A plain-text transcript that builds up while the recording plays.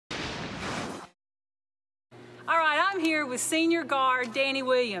All right, I'm here with senior guard Danni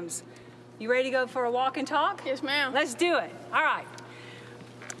Williams. You ready to go for a walk and talk? Yes, ma'am. Let's do it. All right.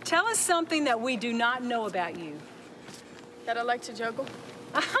 Tell us something that we do not know about you. That I like to juggle.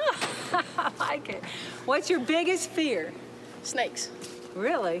 I like it. What's your biggest fear? Snakes.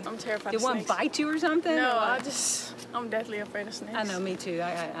 Really? I'm terrified Did of one snakes. bite you or something? No, or I'm deathly afraid of snakes. I know, me too.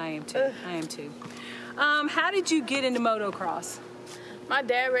 I am too. I am too. How did you get into motocross? My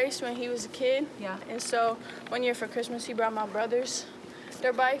dad raced when he was a kid. Yeah. And so one year for Christmas, he brought my brothers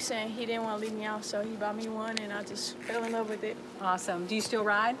their bikes, and he didn't want to leave me out, so he bought me one, and I just fell in love with it. Awesome. Do you still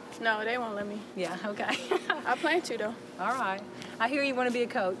ride? No, they won't let me. Yeah, okay. I plan to, though. All right. I hear you want to be a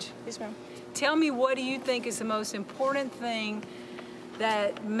coach. Yes, ma'am. Tell me, what do you think is the most important thing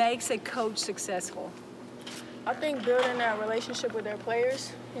that makes a coach successful? I think building that relationship with their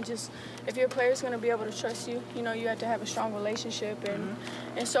players, and just if your player's going to be able to trust you, you know, you have to have a strong relationship.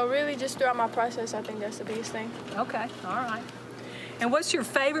 And so really just throughout my process, I think that's the biggest thing. Okay, all right. And what's your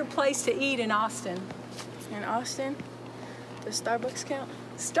favorite place to eat in Austin? In Austin, does Starbucks count?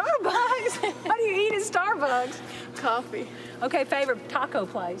 Starbucks? What do you eat at Starbucks? Coffee. Okay, favorite taco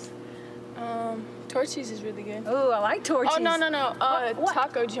place? Torchy's is really good. Ooh, I like Torchy's. Oh, no. What?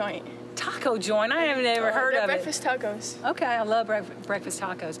 Taco joint. Taco joint? I haven't ever heard of breakfast tacos. Okay, I love breakfast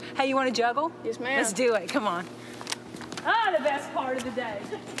tacos. Hey, you want to juggle? Yes, ma'am. Let's do it. Come on. Ah, the best part of the day.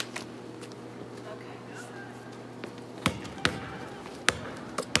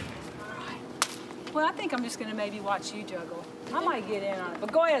 Well, I think I'm just going to maybe watch you juggle. I might get in on it.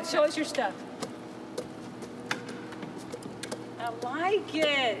 But go ahead, show us your stuff. I like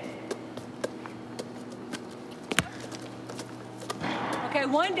it. Okay,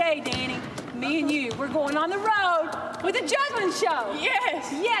 one day, Danny, me and you, we're going on the road with a juggling show.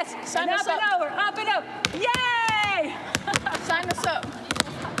 Yes. Yes. Sign us up. Up and up. Yay! Sign us up.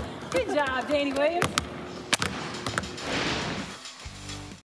 Good job, Danni Williams.